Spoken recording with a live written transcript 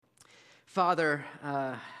Father,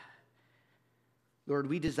 Lord,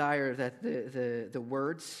 we desire that the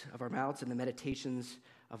words of our mouths and the meditations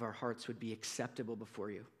of our hearts would be acceptable before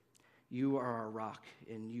you. You are our rock,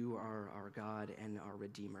 and you are our God and our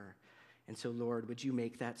Redeemer. And so, Lord, would you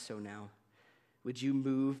make that so now? Would you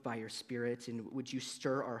move by your Spirit, and would you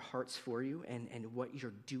stir our hearts for you and what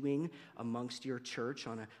you're doing amongst your church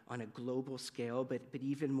on a global scale, but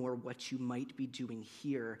even more what you might be doing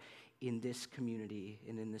here in this community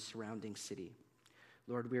and in the surrounding city.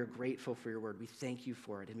 Lord, we are grateful for your word. We thank you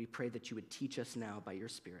for it, and we pray that you would teach us now by your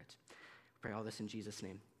Spirit. We pray all this in Jesus'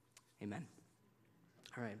 name. Amen.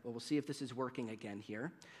 All right, well, we'll see if this is working again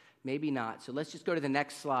here. Maybe not. So let's just go to the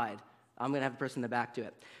next slide. I'm going to have the person in the back do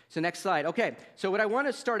it. So next slide. Okay, so what I want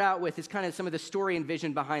to start out with is kind of some of the story and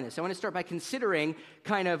vision behind this. I want to start by considering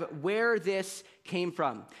kind of where this came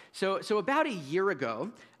from. So about a year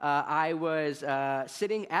ago, I was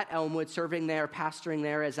sitting at Elmwood, serving there, pastoring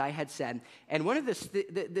there, as I had said. And one of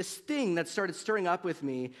this thing that started stirring up with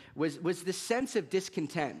me was this sense of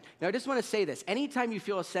discontent. Now, I just want to say this. Anytime you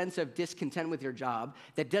feel a sense of discontent with your job,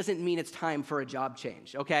 that doesn't mean it's time for a job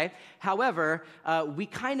change, okay? However, we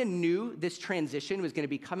kind of knew this transition was going to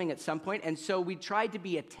be coming at some point, and so we tried to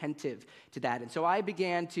be attentive to that. And so I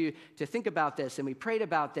began to think about this, and we prayed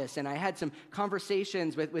about this, and I had some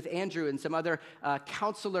conversations with Andrew and some other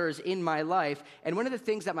counselors in my life. And one of the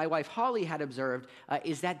things that my wife Holly had observed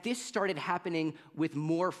is that this started happening with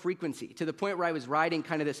more frequency, to the point where I was riding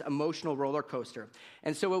kind of this emotional roller coaster.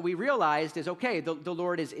 And so what we realized is, okay, the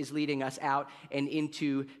Lord is leading us out and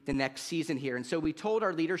into the next season here. And so we told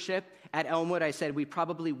our leadership at Elmwood, I said, we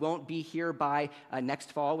probably won't be here by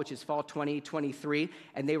next fall, which is fall 2023.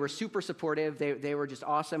 And they were super supportive. They were just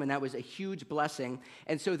awesome, and that was a huge blessing.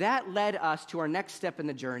 And so that led us to our next step in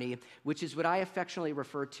the journey, which is what I affectionately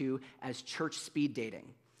refer to as church speed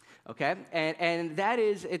dating. Okay? And that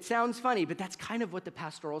is, it sounds funny, but that's kind of what the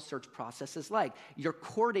pastoral search process is like. You're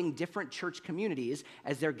courting different church communities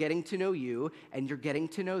as they're getting to know you, and you're getting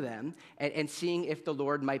to know them, and seeing if the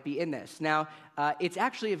Lord might be in this. Now, it's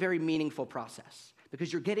actually a very meaningful process,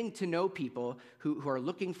 because you're getting to know people who are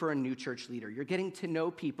looking for a new church leader. You're getting to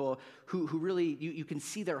know people who really, you can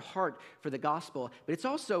see their heart for the gospel, but it's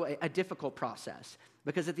also a difficult process.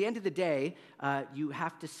 Because at the end of the day, you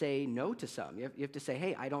have to say no to some. You have to say,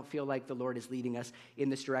 hey, I don't feel like the Lord is leading us in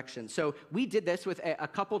this direction. So we did this with a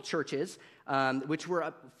couple churches, which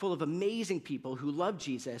were full of amazing people who loved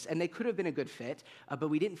Jesus, and they could have been a good fit, but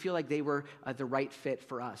we didn't feel like they were the right fit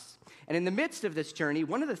for us. And in the midst of this journey,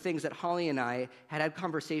 one of the things that Holly and I had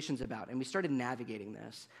conversations about, and we started navigating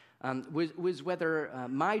this, was whether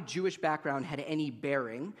my Jewish background had any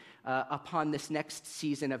bearing upon this next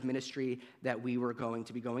season of ministry that we were going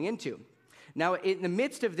to be going into. Now, in the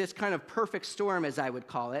midst of this kind of perfect storm, as I would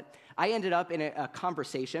call it, I ended up in a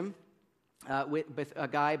conversation with a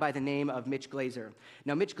guy by the name of Mitch Glazer.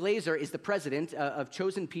 Now, Mitch Glazer is the president of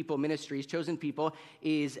Chosen People Ministries. Chosen People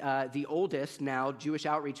is the oldest now Jewish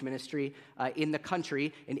outreach ministry in the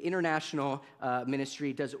country, an international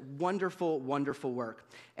ministry, does wonderful, wonderful work.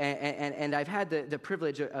 And I've had the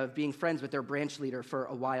privilege of being friends with their branch leader for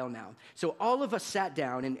a while now. So all of us sat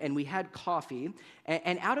down and we had coffee,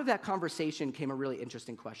 and out of that conversation came a really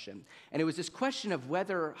interesting question. And it was this question of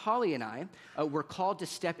whether Holly and I were called to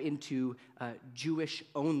step into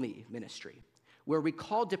Jewish-only ministry, where we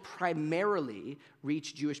called to primarily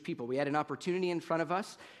reach Jewish people. We had an opportunity in front of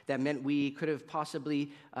us that meant we could have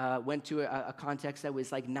possibly went to a context that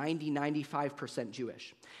was like 95%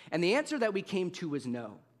 Jewish. And the answer that we came to was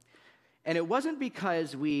no. And it wasn't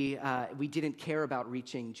because we didn't care about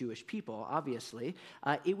reaching Jewish people, obviously.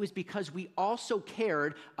 It was because we also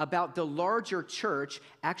cared about the larger church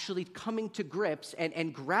actually coming to grips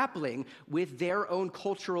and grappling with their own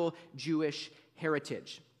cultural Jewish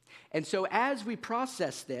heritage. And so as we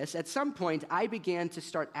processed this, at some point, I began to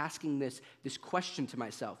start asking this question to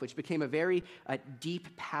myself, which became a very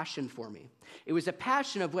deep passion for me. It was a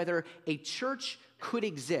passion of whether a church could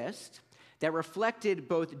exist that reflected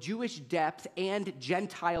both Jewish depth and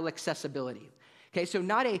Gentile accessibility. Okay, so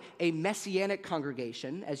not a messianic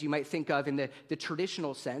congregation, as you might think of in the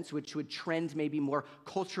traditional sense, which would trend maybe more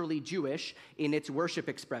culturally Jewish in its worship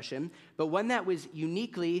expression, but one that was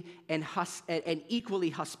uniquely and equally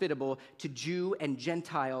hospitable to Jew and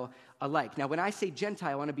Gentile alike. Now, when I say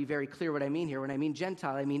Gentile, I want to be very clear what I mean here. When I mean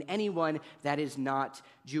Gentile, I mean anyone that is not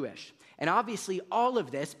Jewish. And obviously, all of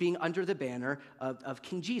this being under the banner of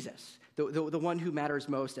King Jesus, the one who matters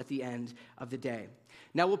most at the end of the day.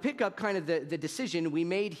 Now, we'll pick up kind of the decision we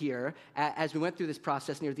made here as we went through this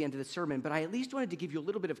process near the end of the sermon, but I at least wanted to give you a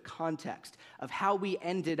little bit of context of how we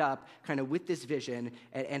ended up kind of with this vision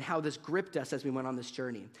and how this gripped us as we went on this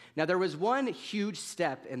journey. Now, there was one huge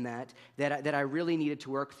step in that I really needed to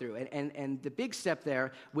work through, and the big step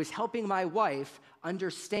there was helping my wife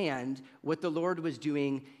understand what the Lord was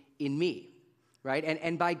doing in me, right?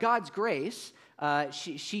 And by God's grace,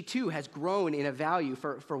 she too has grown in a value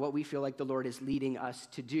for what we feel like the Lord is leading us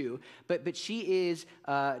to do. But she is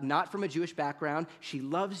not from a Jewish background. She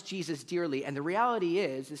loves Jesus dearly. And the reality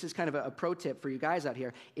is, this is kind of a pro tip for you guys out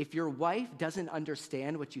here, if your wife doesn't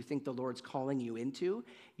understand what you think the Lord's calling you into,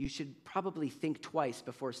 you should probably think twice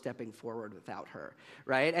before stepping forward without her,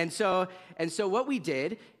 right? And so what we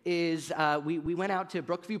did is we went out to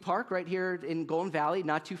Brookview Park right here in Golden Valley,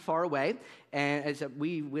 not too far away. And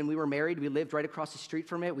when we were married, we lived right across the street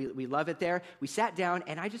from it. We love it there. We sat down,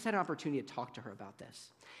 and I just had an opportunity to talk to her about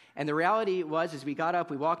this. And the reality was, as we got up,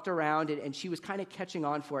 we walked around, and she was kind of catching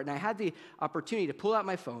on for it. And I had the opportunity to pull out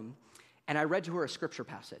my phone, and I read to her a scripture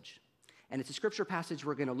passage. And it's a scripture passage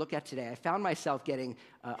we're going to look at today. I found myself getting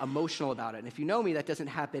emotional about it. And if you know me, that doesn't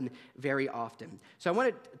happen very often. So I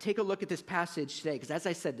want to take a look at this passage today, because as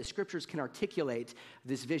I said, the scriptures can articulate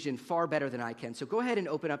this vision far better than I can. So go ahead and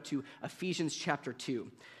open up to Ephesians chapter 2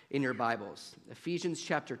 in your Bibles. Ephesians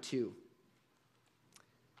chapter 2. You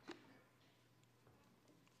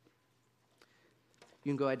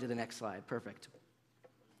can go ahead to the next slide. Perfect.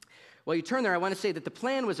 Well, you turn there, I want to say that the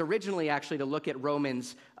plan was originally actually to look at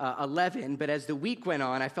Romans 11, but as the week went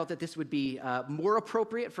on, I felt that this would be more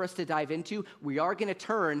appropriate for us to dive into. We are going to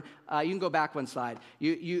turn, you can go back one slide.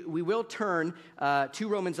 We will turn to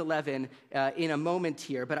Romans 11 in a moment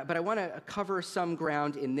here, but I want to cover some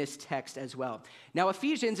ground in this text as well. Now,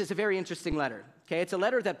 Ephesians is a very interesting letter. Okay, it's a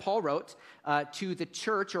letter that Paul wrote to the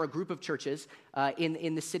church or a group of churches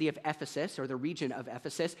in the city of Ephesus, or the region of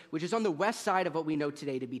Ephesus, which is on the west side of what we know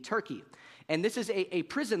today to be Turkey. And this is a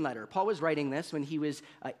prison letter. Paul was writing this when he was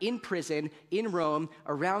in prison in Rome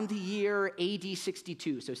around the year AD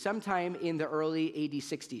 62, so sometime in the early AD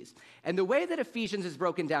 60s. And the way that Ephesians is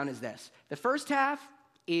broken down is this. The first half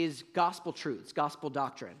is gospel truths, gospel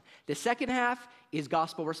doctrine. The second half is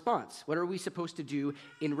gospel response. What are we supposed to do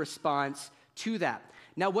in response to that?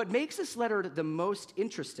 Now, what makes this letter the most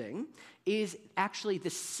interesting is actually the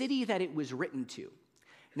city that it was written to.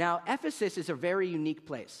 Now, Ephesus is a very unique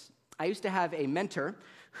place. I used to have a mentor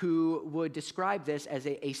who would describe this as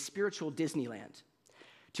a spiritual Disneyland.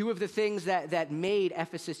 Two of the things that made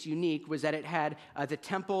Ephesus unique was that it had the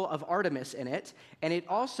Temple of Artemis in it, and it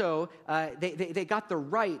also, they got the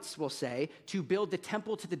rights, we'll say, to build the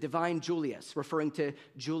temple to the divine Julius, referring to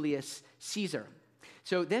Julius Caesar.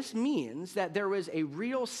 So this means that there was a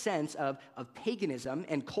real sense of paganism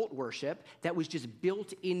and cult worship that was just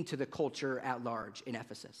built into the culture at large in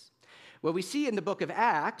Ephesus. What we see in the book of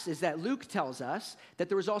Acts is that Luke tells us that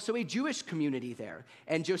there was also a Jewish community there.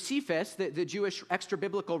 And Josephus, the Jewish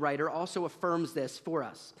extra-biblical writer, also affirms this for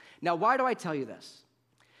us. Now, why do I tell you this?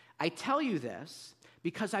 I tell you this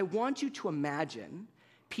because I want you to imagine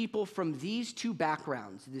people from these two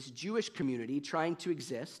backgrounds, this Jewish community trying to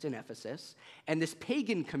exist in Ephesus, and this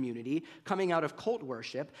pagan community coming out of cult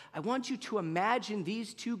worship. I want you to imagine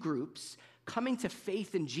these two groups coming to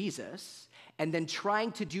faith in Jesus and then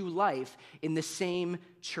trying to do life in the same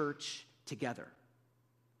church together.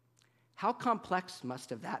 How complex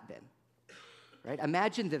must have that been? Right?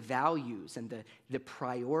 Imagine the values and the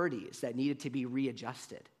priorities that needed to be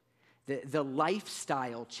readjusted. The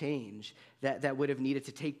lifestyle change that would have needed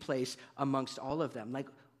to take place amongst all of them. Like,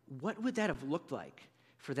 what would that have looked like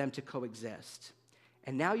for them to coexist?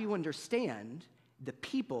 And now you understand the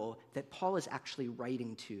people that Paul is actually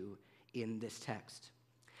writing to in this text.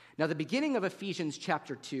 Now, the beginning of Ephesians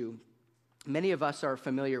chapter 2, many of us are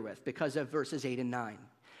familiar with because of verses 8 and 9.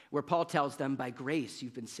 Where Paul tells them, by grace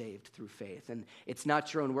you've been saved through faith. And it's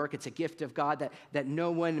not your own work, it's a gift of God that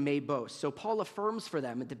no one may boast. So Paul affirms for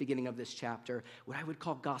them at the beginning of this chapter what I would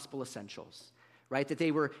call gospel essentials, right? That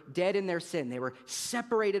they were dead in their sin. They were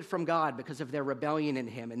separated from God because of their rebellion in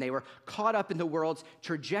him. And they were caught up in the world's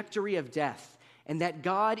trajectory of death. And that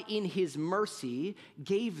God, in his mercy,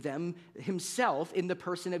 gave them himself in the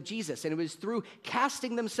person of Jesus. And it was through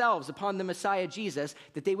casting themselves upon the Messiah Jesus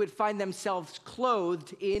that they would find themselves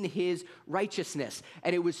clothed in his righteousness.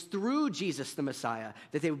 And it was through Jesus the Messiah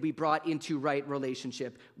that they would be brought into right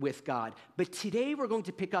relationship with God. But today we're going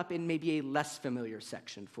to pick up in maybe a less familiar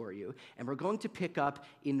section for you. And we're going to pick up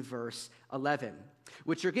in verse 11.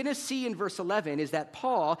 What you're going to see in verse 11 is that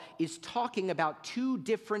Paul is talking about two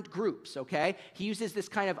different groups, okay? He uses this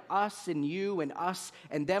kind of us and you and us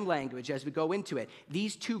and them language as we go into it.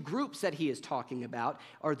 These two groups that he is talking about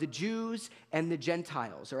are the Jews and the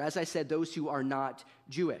Gentiles, or as I said, those who are not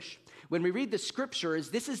Jewish. When we read the scriptures,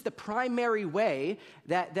 this is the primary way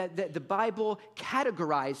that the Bible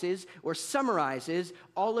categorizes or summarizes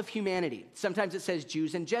all of humanity. Sometimes it says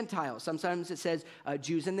Jews and Gentiles. Sometimes it says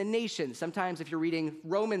Jews and the nations. Sometimes if you're reading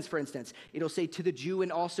Romans, for instance, it'll say to the Jew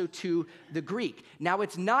and also to the Greek. Now,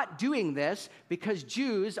 it's not doing this because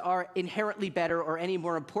Jews are inherently better or any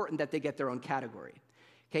more important that they get their own category.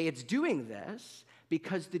 Okay, it's doing this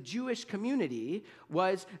because the Jewish community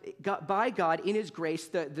was, by God, in his grace,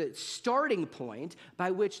 the starting point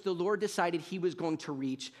by which the Lord decided he was going to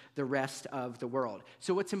reach the rest of the world.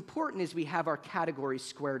 So what's important is we have our categories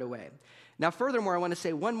squared away. Now, furthermore, I want to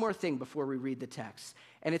say one more thing before we read the text,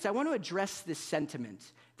 and it's I want to address this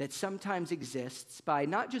sentiment that sometimes exists by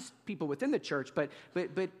not just people within the church, but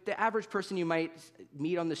the average person you might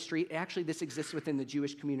meet on the street. Actually, this exists within the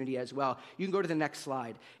Jewish community as well. You can go to the next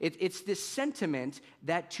slide. It's this sentiment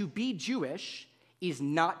that to be Jewish is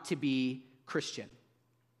not to be Christian.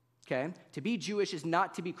 Okay? To be Jewish is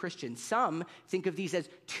not to be Christian. Some think of these as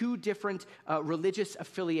two different religious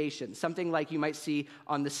affiliations, something like you might see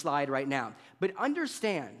on the slide right now. But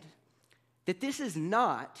understand that this is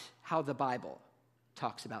not how the Bible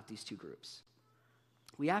talks about these two groups.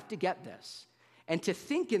 We have to get this. And to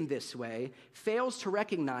think in this way fails to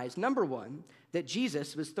recognize, number one, that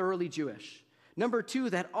Jesus was thoroughly Jewish. Number two,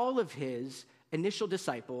 that all of his initial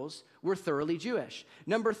disciples were thoroughly Jewish.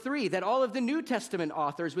 Number three, that all of the New Testament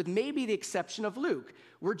authors, with maybe the exception of Luke,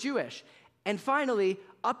 were Jewish. And finally,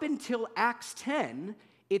 up until Acts 10,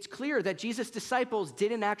 it's clear that Jesus' disciples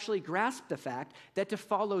didn't actually grasp the fact that to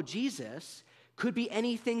follow Jesus could be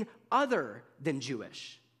anything other than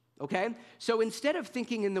Jewish, okay? So instead of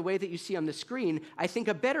thinking in the way that you see on the screen, I think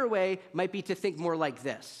a better way might be to think more like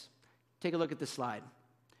this. Take a look at the slide.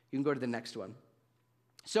 You can go to the next one.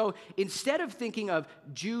 So instead of thinking of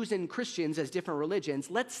Jews and Christians as different religions,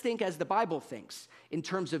 let's think as the Bible thinks, in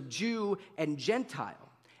terms of Jew and Gentile,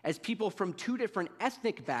 as people from two different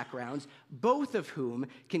ethnic backgrounds, both of whom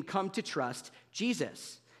can come to trust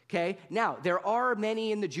Jesus. Okay? Now, there are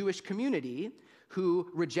many in the Jewish community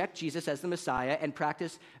who reject Jesus as the Messiah and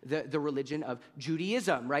practice the religion of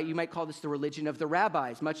Judaism, right? You might call this the religion of the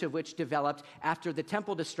rabbis, much of which developed after the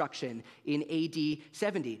temple destruction in AD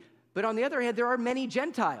 70. But on the other hand, there are many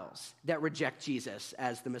Gentiles that reject Jesus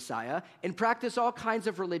as the Messiah and practice all kinds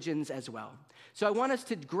of religions as well. So I want us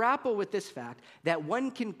to grapple with this fact that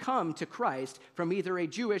one can come to Christ from either a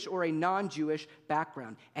Jewish or a non-Jewish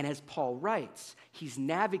background. And as Paul writes, he's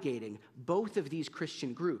navigating both of these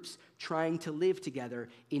Christian groups, trying to live together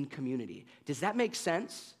in community. Does that make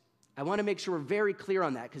sense? I want to make sure we're very clear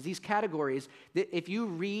on that, because these categories, if you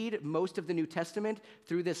read most of the New Testament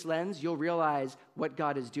through this lens, you'll realize what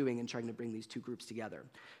God is doing in trying to bring these two groups together.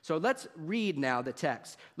 So let's read now the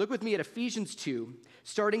text. Look with me at Ephesians 2,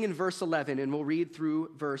 starting in verse 11, and we'll read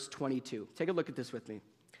through verse 22. Take a look at this with me.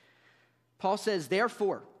 Paul says,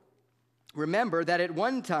 "Therefore, remember that at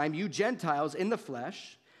one time you Gentiles in the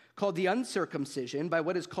flesh, called the uncircumcision by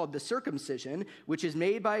what is called the circumcision, which is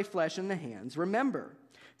made by flesh and the hands, remember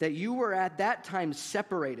that you were at that time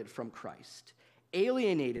separated from Christ,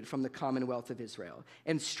 alienated from the commonwealth of Israel,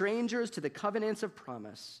 and strangers to the covenants of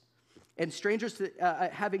promise, and strangers to,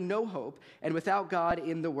 having no hope, and without God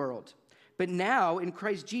in the world. But now, in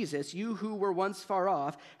Christ Jesus, you who were once far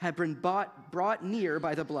off have been brought near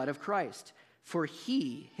by the blood of Christ. For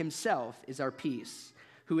he himself is our peace,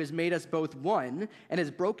 who has made us both one and has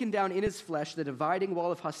broken down in his flesh the dividing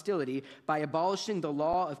wall of hostility by abolishing the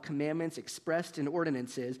law of commandments expressed in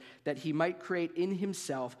ordinances, that he might create in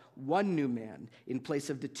himself one new man in place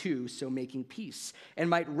of the two, so making peace, and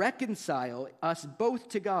might reconcile us both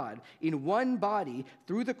to God in one body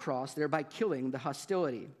through the cross, thereby killing the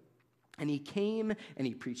hostility. And he came and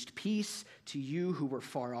he preached peace to you who were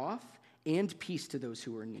far off and peace to those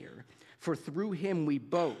who were near. For through him we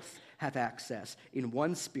both have access in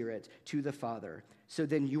one spirit to the Father. So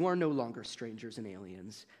then you are no longer strangers and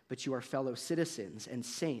aliens, but you are fellow citizens and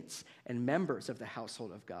saints and members of the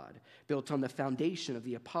household of God, built on the foundation of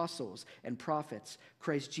the apostles and prophets,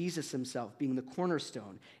 Christ Jesus himself being the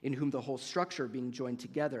cornerstone, in whom the whole structure being joined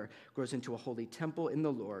together grows into a holy temple in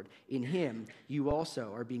the Lord. In him you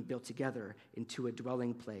also are being built together into a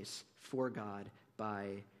dwelling place for God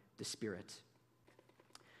by the Spirit."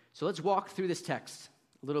 So let's walk through this text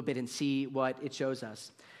a little bit and see what it shows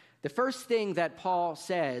us. The first thing that Paul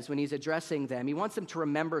says when he's addressing them, he wants them to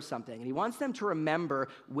remember something, and he wants them to remember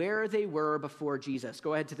where they were before Jesus.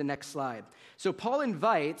 Go ahead to the next slide. So Paul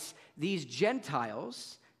invites these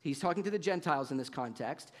Gentiles, he's talking to the Gentiles in this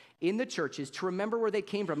context, in the churches to remember where they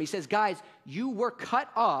came from. He says, guys, you were cut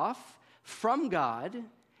off from God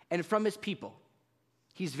and from his people.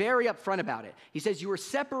 He's very upfront about it. He says you were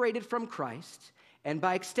separated from Christ and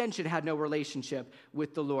by extension had no relationship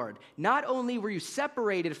with the Lord. Not only were you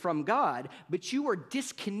separated from God, but you were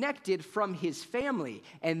disconnected from his family,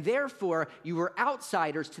 and therefore you were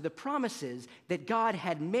outsiders to the promises that God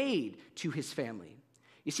had made to his family.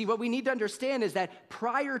 You see, what we need to understand is that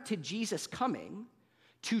prior to Jesus coming,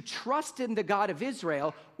 to trust in the God of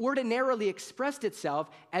Israel ordinarily expressed itself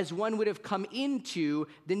as one would have come into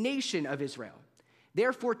the nation of Israel.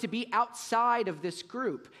 Therefore, to be outside of this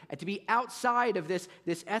group, and to be outside of this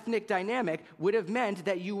ethnic dynamic would have meant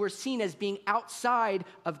that you were seen as being outside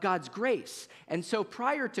of God's grace. And so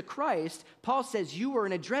prior to Christ, Paul says you were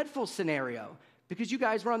in a dreadful scenario because you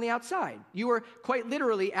guys were on the outside. You were quite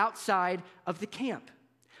literally outside of the camp.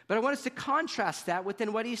 But I want us to contrast that with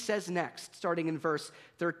then what he says next, starting in verse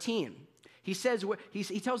 13. He says,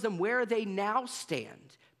 he tells them where they now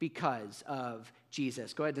stand because of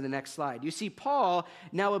Jesus. Go ahead to the next slide. You see, Paul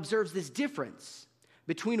now observes this difference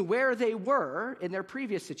between where they were in their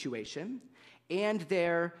previous situation and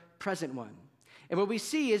their present one. And what we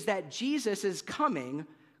see is that Jesus' coming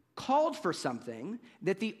called for something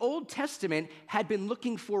that the Old Testament had been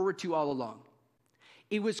looking forward to all along.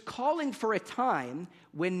 It was calling for a time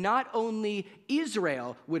when not only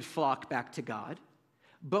Israel would flock back to God,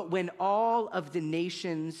 but when all of the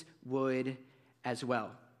nations would as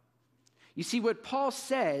well. You see, what Paul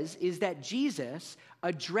says is that Jesus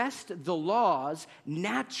addressed the law's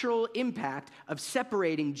natural impact of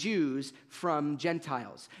separating Jews from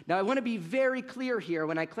Gentiles. Now, I want to be very clear here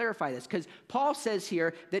when I clarify this, because Paul says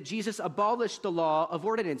here that Jesus abolished the law of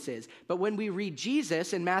ordinances. But when we read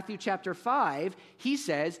Jesus in Matthew chapter 5, he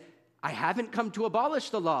says, I haven't come to abolish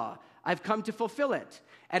the law. I've come to fulfill it.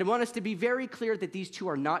 And I want us to be very clear that these two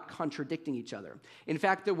are not contradicting each other. In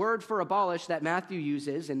fact, the word for abolish that Matthew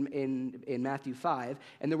uses in Matthew 5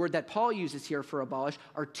 and the word that Paul uses here for abolish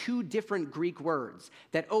are two different Greek words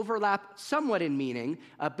that overlap somewhat in meaning,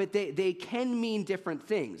 but they can mean different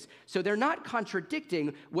things. So they're not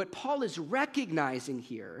contradicting. What Paul is recognizing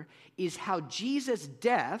here is how Jesus'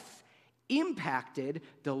 death impacted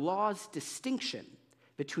the law's distinction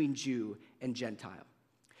between Jew and Gentile.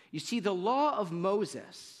 You see, the law of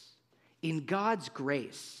Moses, in God's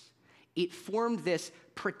grace, it formed this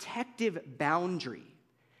protective boundary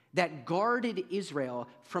that guarded Israel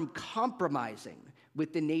from compromising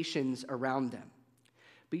with the nations around them.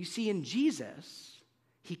 But you see, in Jesus,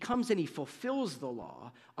 he comes and he fulfills the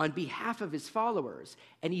law on behalf of his followers,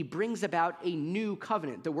 and he brings about a new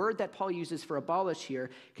covenant. The word that Paul uses for abolish here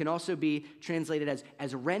can also be translated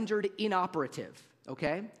as rendered inoperative,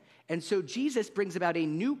 okay? And so Jesus brings about a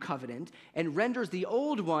new covenant and renders the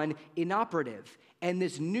old one inoperative. And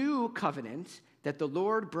this new covenant that the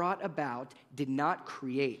Lord brought about did not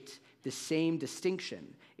create the same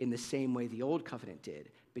distinction in the same way the old covenant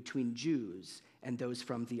did between Jews and those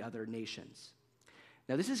from the other nations.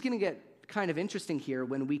 Now, this is going to get kind of interesting here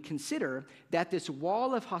when we consider that this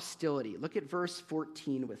wall of hostility, look at verse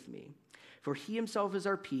 14 with me. For he himself is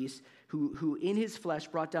our peace, who in his flesh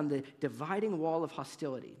brought down the dividing wall of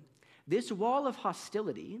hostility. This wall of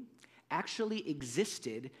hostility actually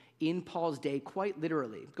existed in Paul's day quite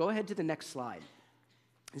literally. Go ahead to the next slide.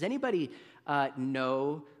 Does anybody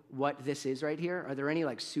know what this is right here? Are there any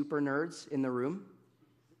like super nerds in the room?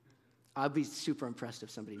 I'd be super impressed if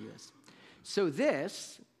somebody knew this. So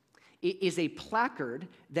this is a placard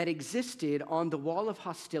that existed on the wall of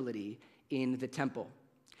hostility in the temple.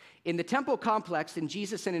 In the temple complex, in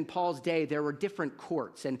Jesus and in Paul's day, there were different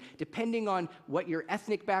courts. And depending on what your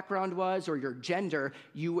ethnic background was or your gender,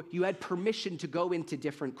 you had permission to go into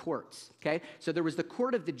different courts, okay? So there was the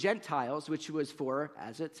court of the Gentiles, which was for,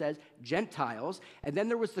 as it says, Gentiles. And then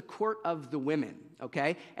there was the court of the women,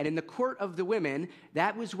 okay? And in the court of the women,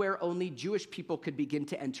 that was where only Jewish people could begin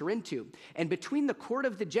to enter into. And between the court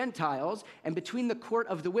of the Gentiles and between the court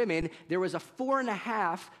of the women, there was a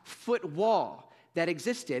 4.5-foot wall that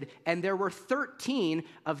existed, and there were 13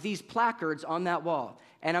 of these placards on that wall.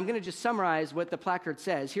 And I'm going to just summarize what the placard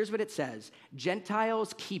says. Here's what it says.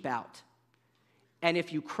 Gentiles keep out. And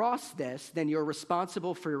if you cross this, then you're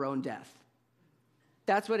responsible for your own death.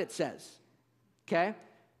 That's what it says, okay?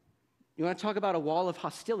 You want to talk about a wall of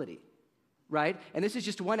hostility, right? And this is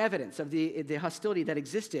just one evidence of the hostility that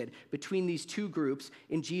existed between these two groups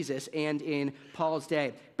in Jesus and in Paul's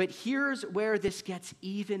day. But here's where this gets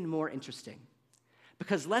even more interesting.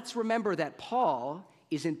 Because let's remember that Paul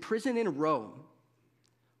is in prison in Rome,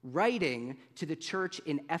 writing to the church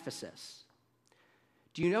in Ephesus.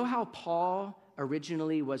 Do you know how Paul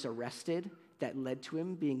originally was arrested that led to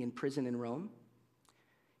him being in prison in Rome?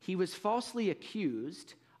 He was falsely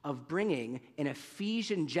accused of bringing an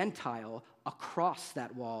Ephesian Gentile across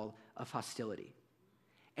that wall of hostility.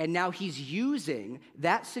 And now he's using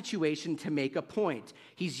that situation to make a point.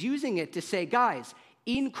 He's using it to say, guys,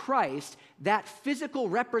 in Christ, that physical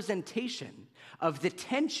representation of the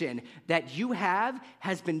tension that you have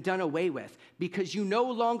has been done away with, because you no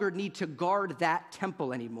longer need to guard that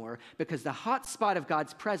temple anymore, because the hot spot of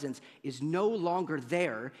God's presence is no longer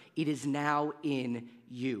there. It is now in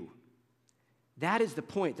you. That is the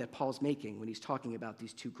point that Paul's making when he's talking about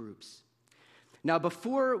these two groups. Now,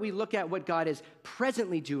 before we look at what God is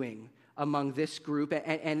presently doing among this group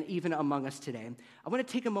and even among us today, I want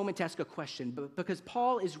to take a moment to ask a question, because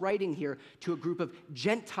Paul is writing here to a group of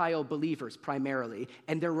Gentile believers primarily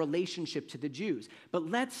and their relationship to the Jews. But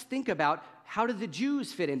let's think about, how do the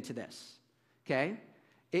Jews fit into this? Okay?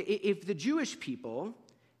 If the Jewish people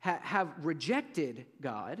have rejected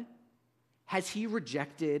God, has he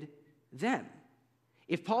rejected them?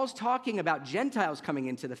 If Paul's talking about Gentiles coming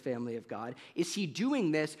into the family of God, is he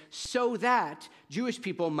doing this so that Jewish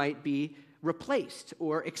people might be replaced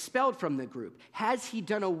or expelled from the group? Has he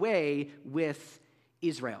done away with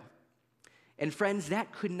Israel? And friends,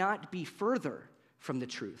 that could not be further from the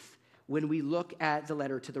truth when we look at the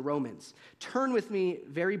letter to the Romans. Turn with me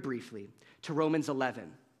very briefly to Romans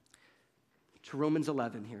 11. To Romans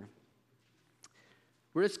 11 here.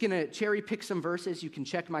 We're just going to cherry pick some verses. You can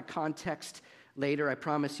check my context later. I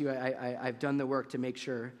promise you I've done the work to make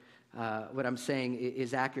sure what I'm saying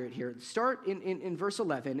is accurate here. Start in verse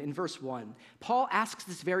 11, in verse 1. Paul asks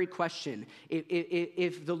this very question.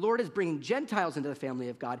 If the Lord is bringing Gentiles into the family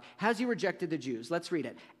of God, has he rejected the Jews? Let's read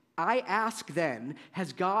it. I ask then,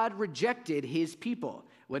 has God rejected his people?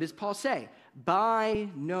 What does Paul say? By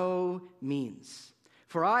no means.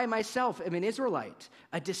 For I myself am an Israelite,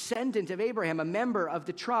 a descendant of Abraham, a member of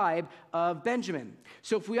the tribe of Benjamin.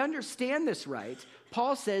 So if we understand this right,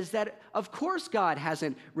 Paul says that, of course, God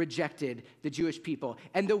hasn't rejected the Jewish people.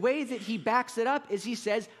 And the way that he backs it up is he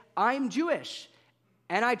says, I'm Jewish,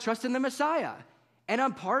 and I trust in the Messiah, and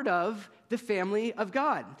I'm part of the family of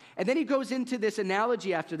God. And then he goes into this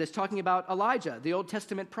analogy after this, talking about Elijah, the Old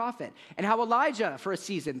Testament prophet, and how Elijah, for a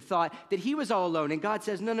season, thought that he was all alone. And God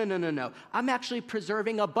says, no. I'm actually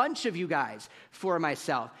preserving a bunch of you guys for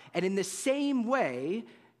myself. And in the same way,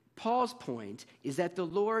 Paul's point is that the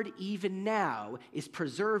Lord even now is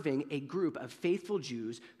preserving a group of faithful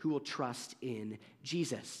Jews who will trust in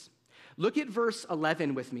Jesus. Look at verse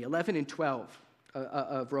 11 with me, 11 and 12.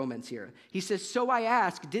 Of Romans here. He says, so I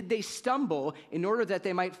ask, did they stumble in order that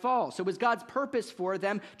they might fall? So was God's purpose for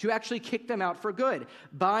them to actually kick them out for good?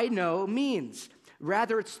 By no means.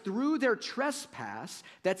 Rather, it's through their trespass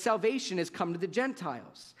that salvation has come to the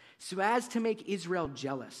Gentiles, so as to make Israel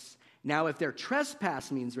jealous. Now, if their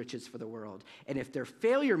trespass means riches for the world, and if their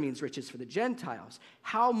failure means riches for the Gentiles,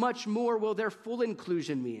 how much more will their full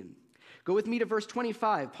inclusion mean? Go with me to verse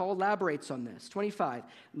 25. Paul elaborates on this. 25,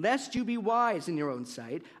 lest you be wise in your own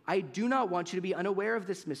sight, I do not want you to be unaware of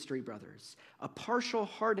this mystery, brothers. A partial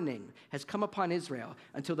hardening has come upon Israel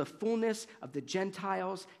until the fullness of the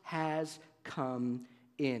Gentiles has come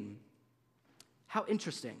in. How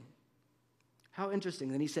interesting. How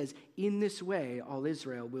interesting. Then he says, in this way, all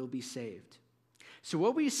Israel will be saved. So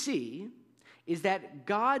what we see is that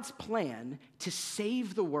God's plan to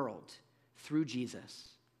save the world through Jesus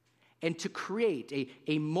and to create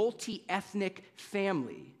a multi-ethnic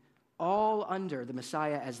family, all under the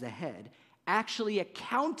Messiah as the head, actually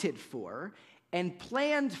accounted for and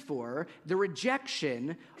planned for the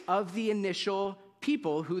rejection of the initial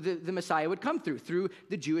people who the Messiah would come through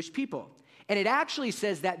the Jewish people. And it actually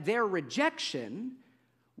says that their rejection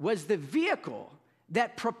was the vehicle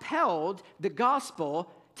that propelled the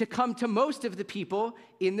gospel to come to most of the people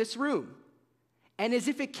in this room. And as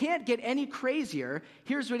if it can't get any crazier,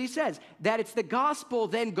 here's what he says, that it's the gospel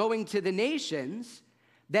then going to the nations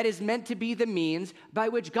that is meant to be the means by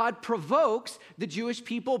which God provokes the Jewish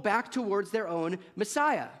people back towards their own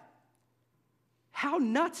Messiah. How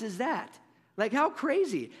nuts is that? Like, how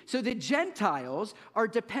crazy? So the Gentiles are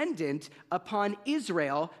dependent upon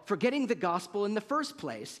Israel for getting the gospel in the first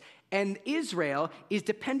place. And Israel is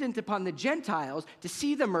dependent upon the Gentiles to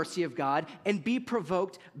see the mercy of God and be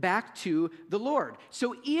provoked back to the Lord.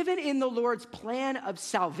 So even in the Lord's plan of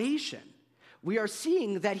salvation, we are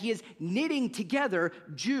seeing that he is knitting together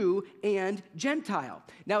Jew and Gentile.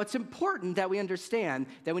 Now, it's important that we understand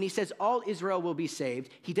that when he says all Israel will be saved,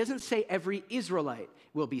 he doesn't say every Israelite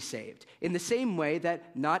will be saved, in the same way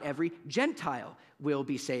that not every Gentile will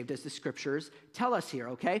be saved, as the scriptures tell us here,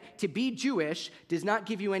 okay? To be Jewish does not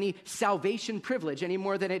give you any salvation privilege any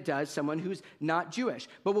more than it does someone who's not Jewish.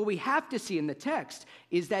 But what we have to see in the text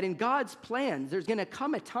is that in God's plans, there's going to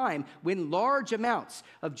come a time when large amounts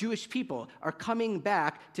of Jewish people are coming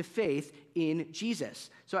back to faith in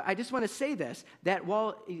Jesus. So I just want to say this, that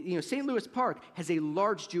while St. Louis Park has a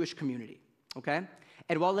large Jewish community, okay?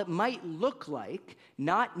 And while it might look like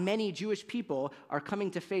not many Jewish people are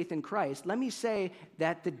coming to faith in Christ, let me say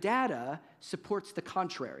that the data supports the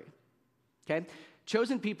contrary, okay?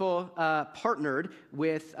 Chosen People partnered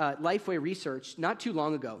with Lifeway Research not too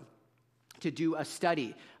long ago to do a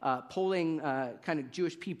study, polling kind of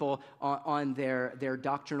Jewish people on their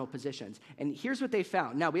doctrinal positions. And here's what they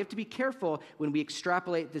found. Now, we have to be careful when we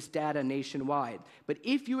extrapolate this data nationwide. But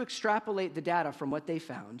if you extrapolate the data from what they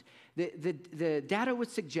found, the data would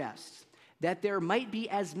suggest that there might be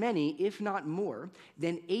as many, if not more,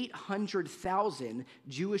 than 800,000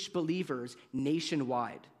 Jewish believers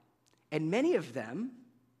nationwide. And many of them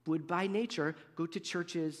would, by nature, go to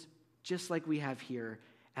churches just like we have here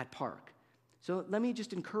at Park. So let me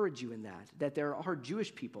just encourage you in that there are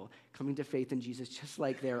Jewish people coming to faith in Jesus just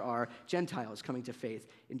like there are Gentiles coming to faith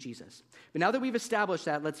in Jesus. But now that we've established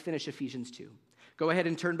that, let's finish Ephesians 2. Go ahead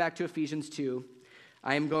and turn back to Ephesians 2.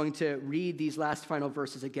 I am going to read these last final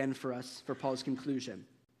verses again for us for Paul's conclusion.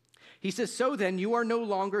 He says, "So then you are no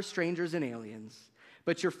longer strangers and aliens,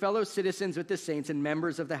 but your fellow citizens with the saints and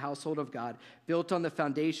members of the household of God, built on the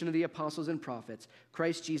foundation of the apostles and prophets,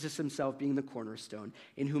 Christ Jesus himself being the cornerstone,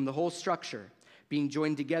 in whom the whole structure, being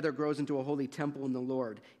joined together, grows into a holy temple in the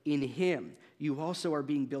Lord. In him you also are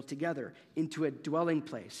being built together into a dwelling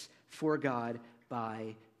place for God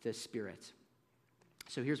by the Spirit."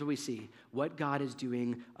 So here's what we see, what God is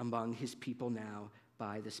doing among his people now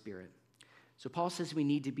by the Spirit. So Paul says we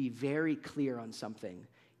need to be very clear on something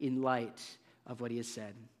in light of what he has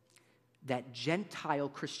said, that Gentile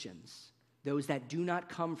Christians, those that do not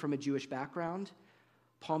come from a Jewish background,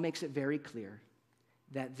 Paul makes it very clear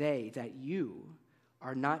that you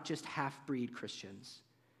are not just half-breed Christians.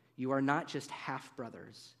 You are not just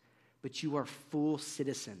half-brothers, but you are full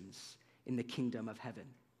citizens in the kingdom of heaven.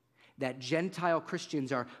 That Gentile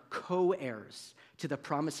Christians are co-heirs to the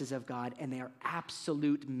promises of God, and they are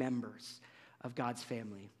absolute members of God's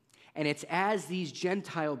family. And it's as these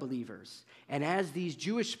Gentile believers and as these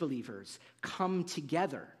Jewish believers come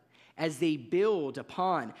together, as they build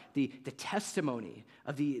upon the testimony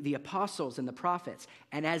of the apostles and the prophets,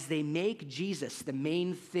 and as they make Jesus the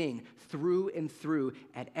main thing through and through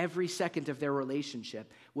at every second of their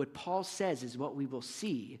relationship, what Paul says is what we will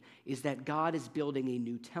see is that God is building a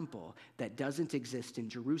new temple that doesn't exist in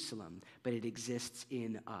Jerusalem, but it exists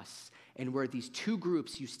in us. And where these two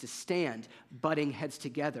groups used to stand, butting heads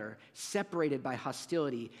together, separated by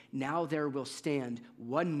hostility, now there will stand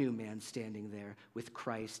one new man standing there with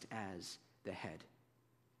Christ as the head.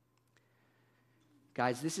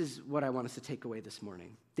 Guys, this is what I want us to take away this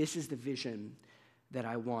morning. This is the vision that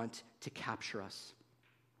I want to capture us.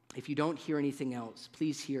 If you don't hear anything else,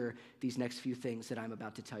 please hear these next few things that I'm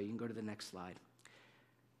about to tell you. You can go to the next slide.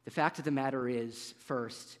 The fact of the matter is,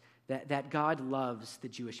 first, that God loves the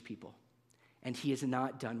Jewish people, and he is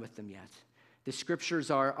not done with them yet. The scriptures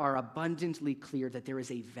are abundantly clear that there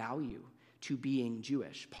is a value to being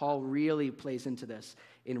Jewish. Paul really plays into this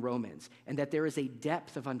in Romans, and that there is a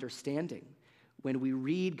depth of understanding when we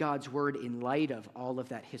read God's word in light of all of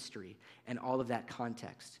that history and all of that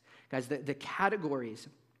context. Guys, the categories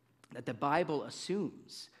that the Bible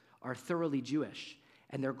assumes are thoroughly Jewish,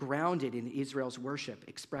 and they're grounded in Israel's worship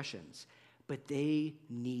expressions, but they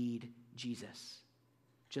need Jesus,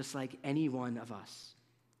 just like any one of us.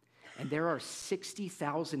 And there are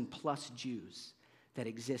 60,000 plus Jews that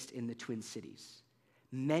exist in the Twin Cities,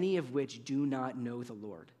 many of which do not know the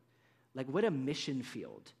Lord. Like, what a mission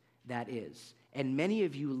field that is. And many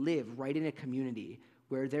of you live right in a community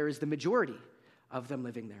where there is the majority of them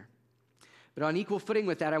living there. But on equal footing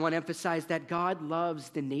with that, I want to emphasize that God loves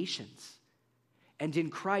the nations. And in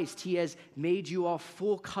Christ, he has made you all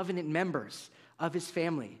full covenant members of his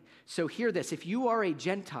family. So hear this, if you are a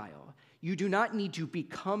Gentile, you do not need to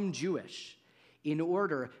become Jewish in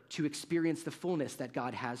order to experience the fullness that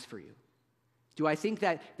God has for you. Do I think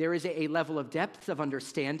that there is a level of depth of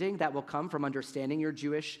understanding that will come from understanding your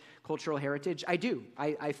Jewish cultural heritage? I do.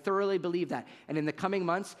 I thoroughly believe that. And in the coming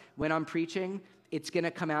months, when I'm preaching, it's going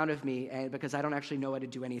to come out of me because I don't actually know how to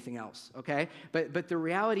do anything else, okay? But the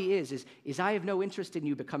reality is I have no interest in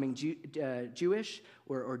you becoming Jewish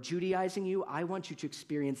or Judaizing you. I want you to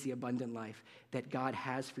experience the abundant life that God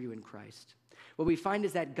has for you in Christ. What we find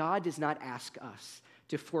is that God does not ask us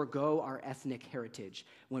to forego our ethnic heritage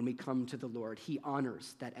when we come to the Lord. He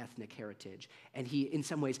honors that ethnic heritage, and he, in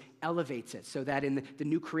some ways, elevates it so that in the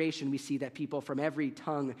new creation, we see that people from every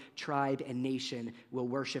tongue, tribe, and nation will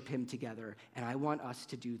worship him together, and I want us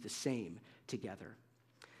to do the same together.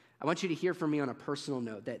 I want you to hear from me on a personal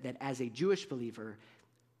note that as a Jewish believer,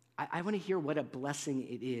 I want to hear what a blessing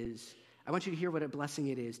it is. I want you to hear what a blessing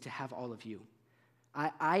it is to have all of you.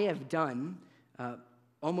 I have done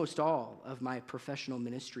almost all of my professional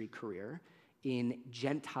ministry career in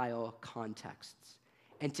Gentile contexts.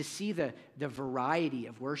 And to see the variety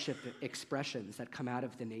of worship expressions that come out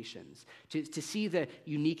of the nations, to see the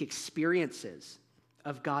unique experiences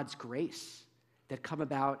of God's grace that come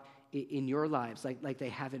about in your lives like they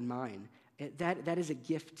have in mine, that is a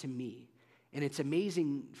gift to me. And it's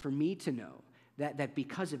amazing for me to know that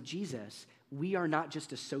because of Jesus, we are not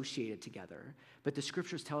just associated together, but the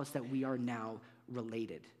scriptures tell us that we are now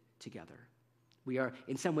related together. We are,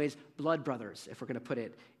 in some ways, blood brothers, if we're going to put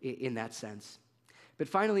it in that sense. But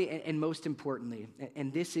finally, and most importantly,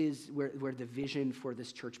 and this is where the vision for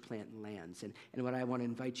this church plant lands, and what I want to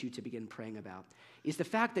invite you to begin praying about, is the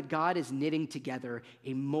fact that God is knitting together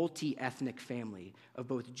a multi-ethnic family of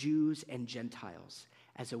both Jews and Gentiles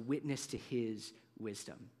as a witness to his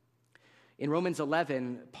wisdom. In Romans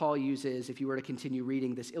 11, Paul uses, if you were to continue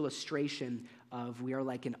reading, this illustration of we are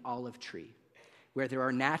like an olive tree, where there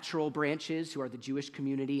are natural branches, who are the Jewish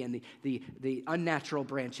community, and the unnatural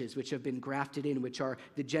branches, which have been grafted in, which are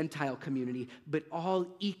the Gentile community, but all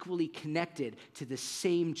equally connected to the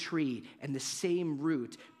same tree and the same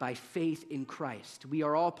root by faith in Christ. We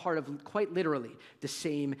are all part of, quite literally, the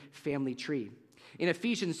same family tree. In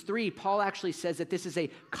Ephesians 3, Paul actually says that this is a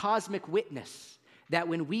cosmic witness, that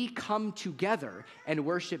when we come together and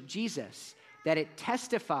worship Jesus, that it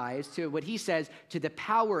testifies to what he says, to the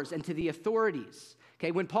powers and to the authorities.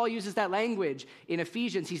 Okay, when Paul uses that language in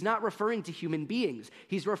Ephesians, he's not referring to human beings.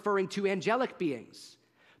 He's referring to angelic beings.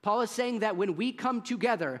 Paul is saying that when we come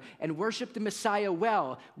together and worship the Messiah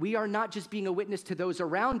well, we are not just being a witness to those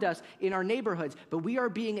around us in our neighborhoods, but we are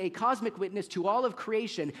being a cosmic witness to all of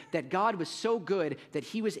creation that God was so good that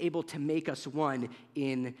he was able to make us one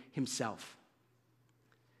in himself.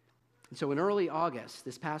 And so in early August,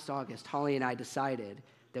 this past August, Holly and I decided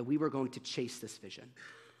that we were going to chase this vision,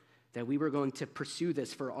 that we were going to pursue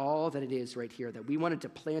this for all that it is right here, that we wanted to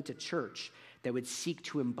plant a church that would seek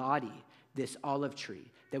to embody this olive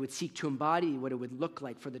tree, that would seek to embody what it would look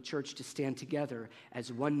like for the church to stand together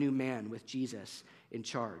as one new man with Jesus in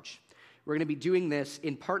charge. We're going to be doing this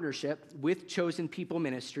in partnership with Chosen People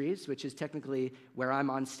Ministries, which is technically where I'm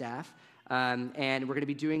on staff. And we're going to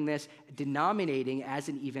be doing this denominating as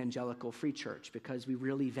an evangelical free church because we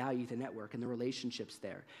really value the network and the relationships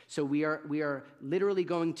there. So we are literally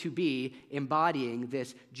going to be embodying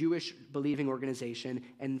this Jewish believing organization,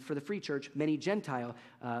 and for the free church, many Gentile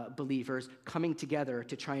believers coming together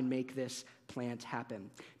to try and make this plant happen.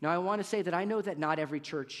 Now, I want to say that I know that not every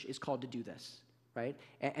church is called to do this, right?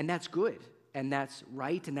 And that's good, and that's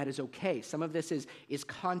right, and that is okay. Some of this is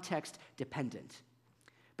context dependent.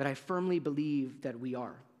 But I firmly believe that we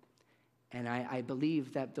are. And I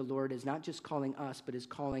believe that the Lord is not just calling us, but is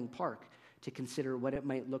calling Park to consider what it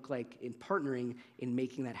might look like in partnering in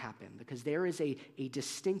making that happen. Because there is a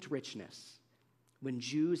distinct richness when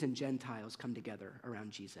Jews and Gentiles come together around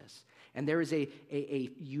Jesus. And there is a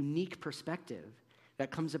unique perspective that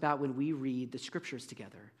comes about when we read the scriptures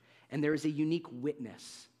together. And there is a unique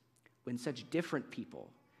witness when such different people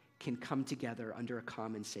can come together under a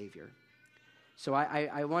common Savior. So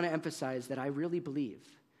I want to emphasize that I really believe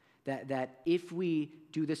that if we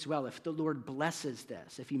do this well, if the Lord blesses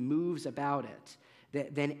this, if he moves about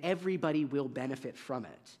it, then everybody will benefit from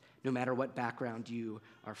it, no matter what background you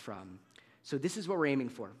are from. So this is what we're aiming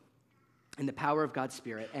for in the power of God's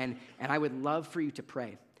Spirit. And I would love for you to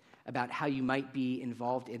pray about how you might be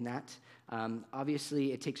involved in that.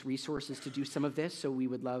 Obviously, it takes resources to do some of this, so we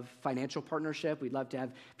would love financial partnership. We'd love to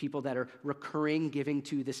have people that are recurring giving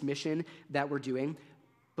to this mission that we're doing.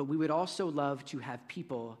 But we would also love to have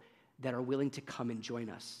people that are willing to come and join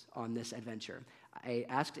us on this adventure. I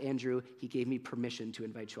asked Andrew, he gave me permission to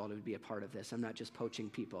invite you all to be a part of this. I'm not just poaching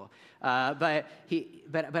people. But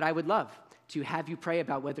I would love to have you pray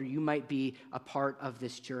about whether you might be a part of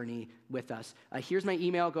this journey with us. Here's my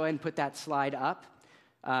email. Go ahead and put that slide up.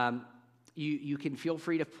 You can feel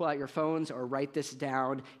free to pull out your phones or write this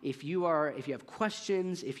down. If you have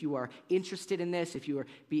questions, if you are interested in this, if you are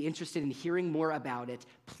be interested in hearing more about it,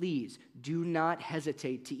 please do not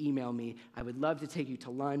hesitate to email me. I would love to take you to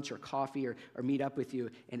lunch or coffee or meet up with you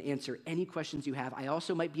and answer any questions you have. I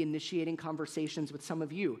also might be initiating conversations with some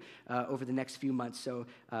of you over the next few months, so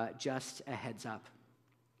just a heads up.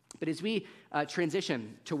 But as we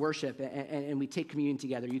transition to worship and we take communion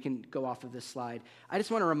together, you can go off of this slide. I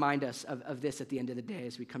just want to remind us of this at the end of the day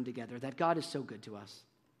as we come together, that God is so good to us,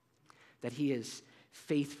 that he is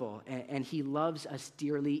faithful, and he loves us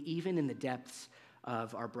dearly, even in the depths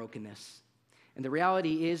of our brokenness. And the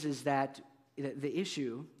reality is that the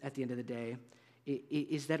issue at the end of the day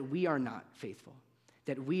is that we are not faithful,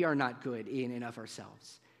 that we are not good in and of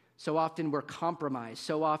ourselves. So often we're compromised.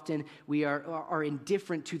 So often we are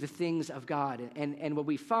indifferent to the things of God. And what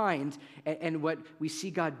we find and what we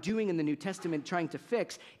see God doing in the New Testament trying to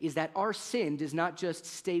fix is that our sin does not just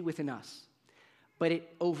stay within us, but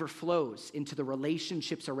it overflows into the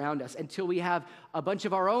relationships around us until we have a bunch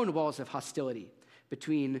of our own walls of hostility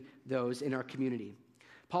between those in our community.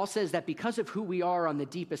 Paul says that because of who we are on the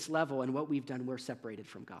deepest level and what we've done, we're separated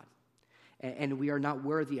from God. And we are not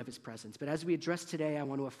worthy of his presence. But as we address today, I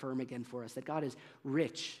want to affirm again for us that God is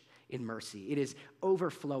rich in mercy. It is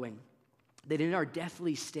overflowing. That in our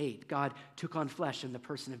deathly state, God took on flesh in the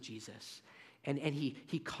person of Jesus. And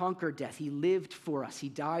he conquered death. He lived for us. He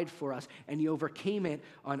died for us. And he overcame it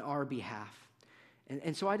on our behalf.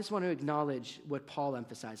 And so I just want to acknowledge what Paul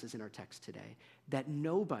emphasizes in our text today, that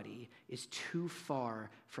nobody is too far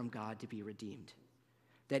from God to be redeemed.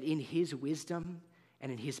 That in his wisdom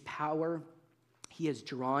and in his power, he has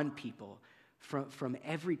drawn people from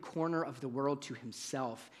every corner of the world to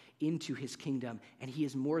himself into his kingdom. And he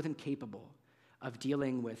is more than capable of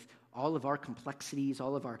dealing with all of our complexities,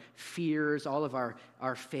 all of our fears, all of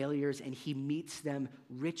our failures. And he meets them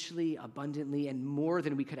richly, abundantly, and more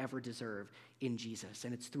than we could ever deserve in Jesus.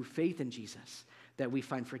 And it's through faith in Jesus that we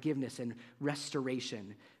find forgiveness and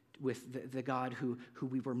restoration with the God who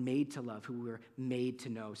we were made to love, who we were made to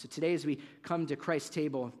know. So today as we come to Christ's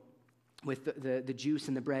table with the juice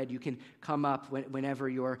and the bread, you can come up whenever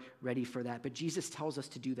you're ready for that. But Jesus tells us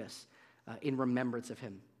to do this in remembrance of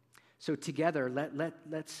him. So together,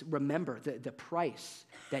 let's remember the price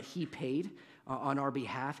that he paid on our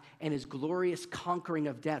behalf and his glorious conquering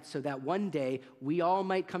of death, so that one day we all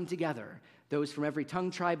might come together, those from every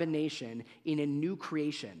tongue, tribe, and nation, in a new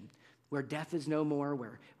creation, where death is no more,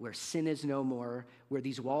 where sin is no more, where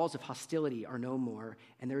these walls of hostility are no more,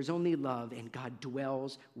 and there is only love, and God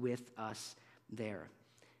dwells with us there.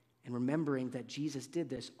 And remembering that Jesus did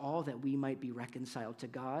this, all that we might be reconciled to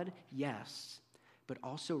God, yes, but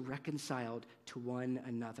also reconciled to one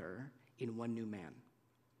another in one new man.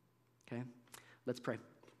 Okay? Let's pray.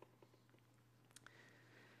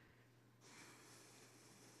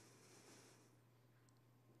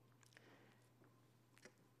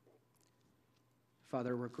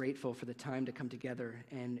 Father, we're grateful for the time to come together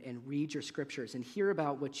and read your scriptures and hear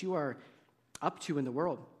about what you are up to in the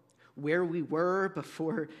world, where we were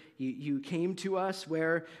before you came to us,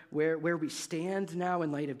 where we stand now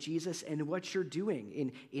in light of Jesus, and what you're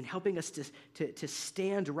doing in helping us to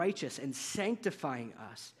stand righteous and sanctifying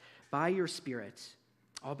us by your Spirit,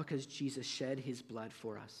 all because Jesus shed his blood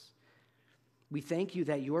for us. We thank you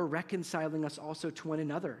that you're reconciling us also to one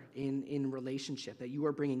another in relationship, that you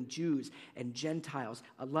are bringing Jews and Gentiles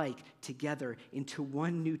alike together into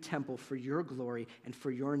one new temple for your glory and for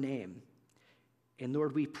your name. And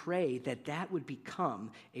Lord, we pray that that would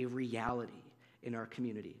become a reality in our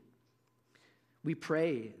community. We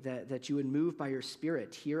pray that you would move by your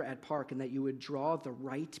Spirit here at Park and that you would draw the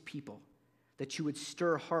right people, that you would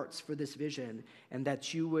stir hearts for this vision, and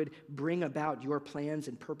that you would bring about your plans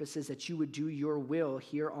and purposes, that you would do your will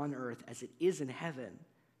here on earth as it is in heaven,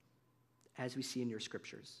 as we see in your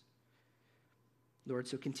scriptures. Lord,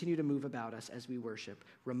 so continue to move about us as we worship.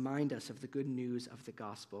 Remind us of the good news of the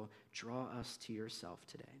gospel. Draw us to yourself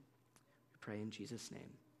today. We pray in Jesus'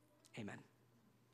 name. Amen.